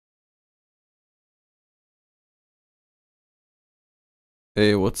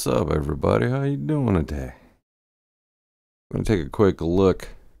Hey, what's up, everybody? How you doing today? I'm gonna take a quick look.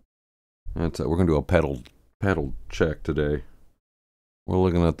 We're gonna do a pedal check today. We're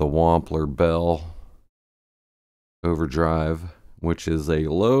looking at the Wampler Belle overdrive, which is a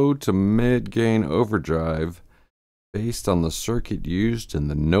low to mid gain overdrive based on the circuit used in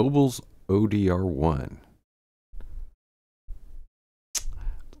the Noble's ODR1.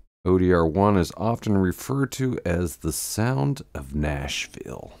 ODR1 is often referred to as the sound of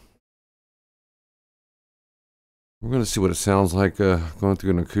Nashville. We're going to see what it sounds like going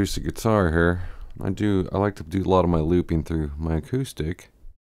through an acoustic guitar here. I like to do a lot of my looping through my acoustic,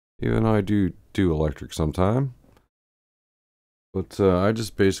 even though I do electric sometime. But I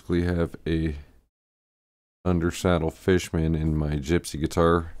just basically have a undersaddle Fishman in my gypsy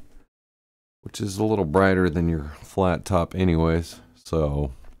guitar, which is a little brighter than your flat top anyways.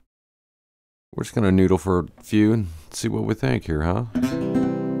 So we're just going to noodle for a few and see what we think here, huh?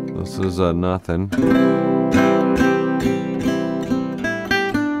 This is nothing.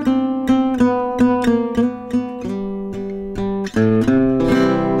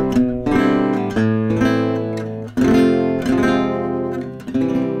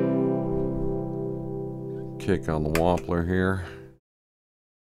 Kick on the Wampler here.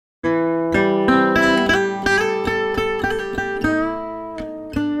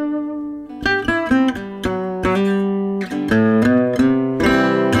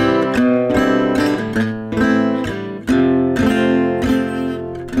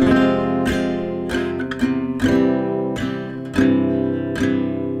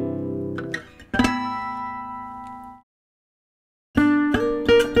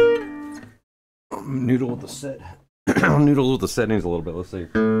 Noodle with the set. Noodle with the settings a little bit. Let's see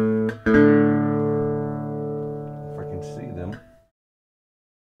if I can see them.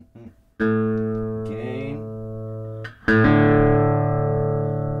 Gain.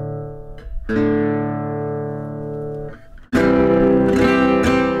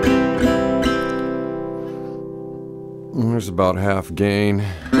 There's about half gain.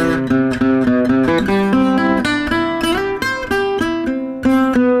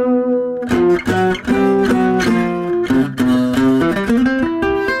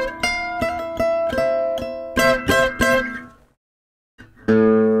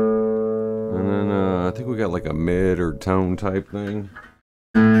 I think we got like a mid or tone type thing.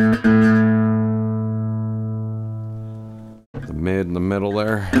 The mid in the middle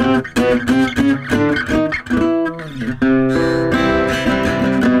there.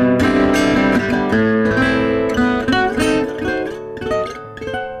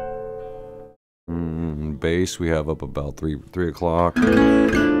 Bass we have up about 3 o'clock.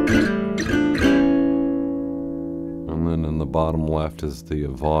 And then in the bottom left is the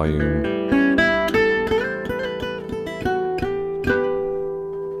volume.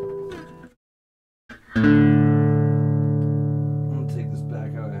 I'm gonna take this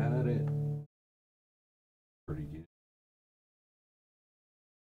back how I had it. Pretty good.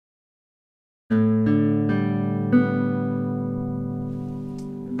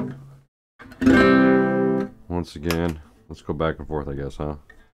 Once again, let's go back and forth, I guess, huh?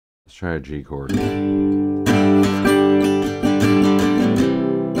 Let's try a G chord.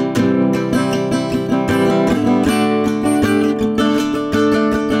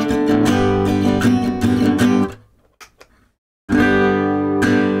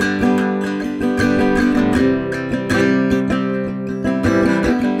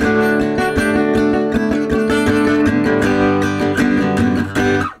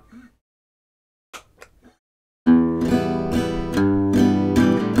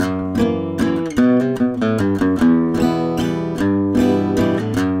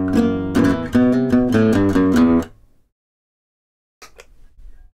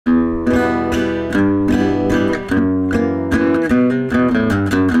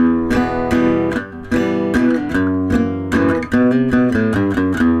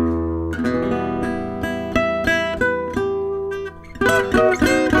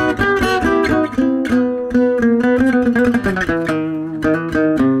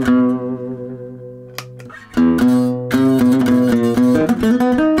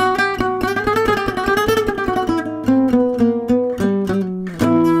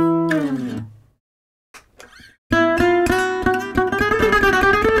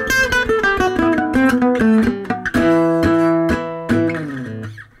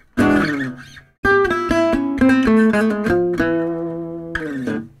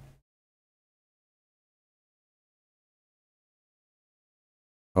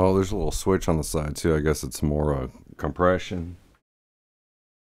 Oh, there's a little switch on the side too. I guess it's more compression.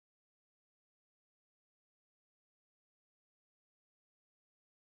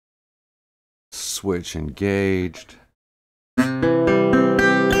 switch engaged.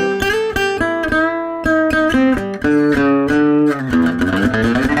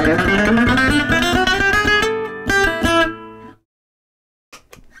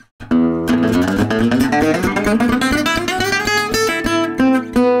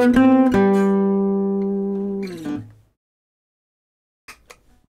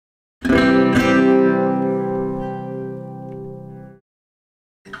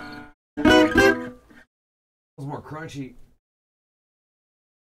 More crunchy.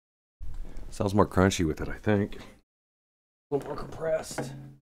 Sounds more crunchy with it, I think. A little more compressed.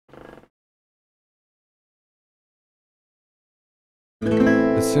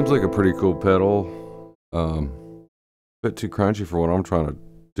 It seems like a pretty cool pedal. A bit too crunchy for what I'm trying to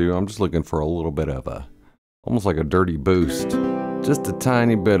do. I'm just looking for a little bit of almost like a dirty boost. Just a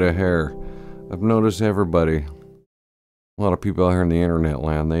tiny bit of hair. I've noticed everybody, a lot of people out here in the internet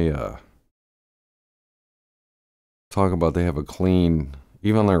land, they talk about they have a clean,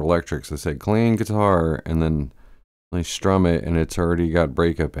 even on their electrics, they say clean guitar, and then they strum it and it's already got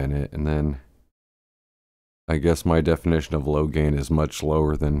breakup in it. And then I guess my definition of low gain is much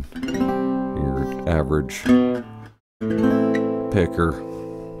lower than your average picker.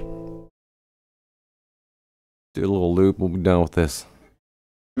 Do a little loop, we'll be done with this.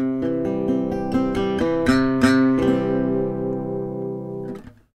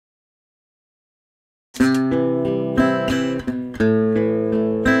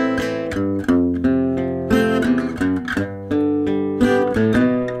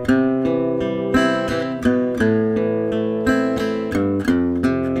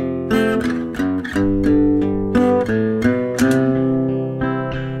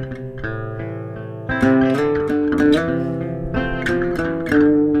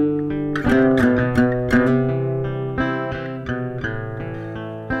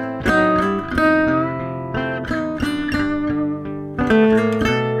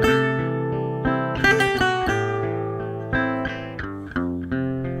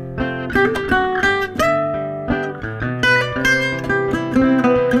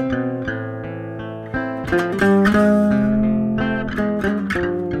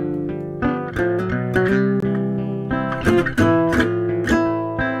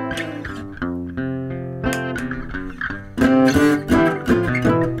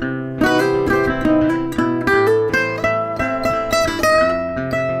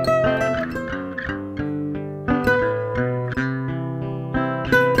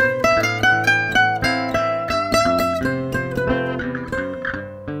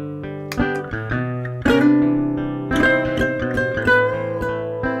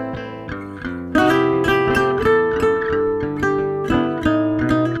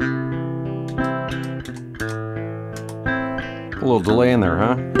 A little delay in there,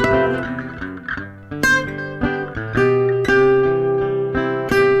 huh?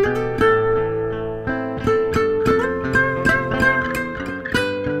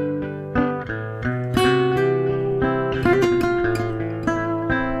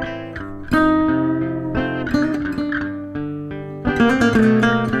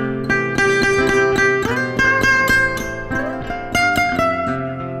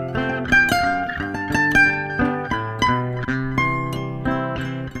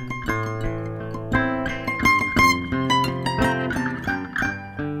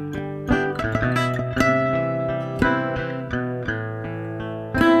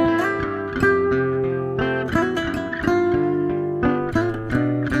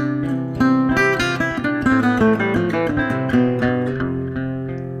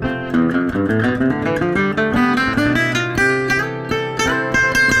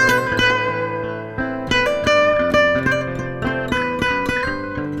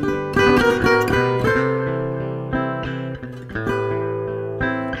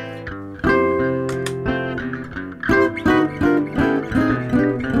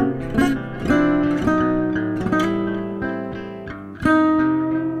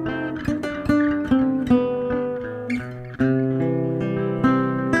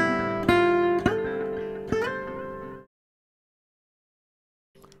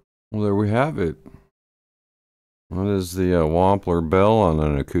 Well, there we have it. That is the Wampler Belle on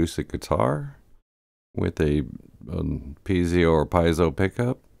an acoustic guitar with a piezo or piezo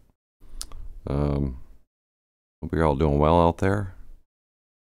pickup. Hope you're all doing well out there.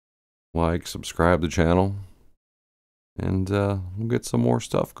 Like, subscribe to the channel, and we'll get some more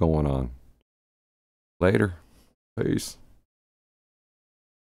stuff going on. Later. Peace.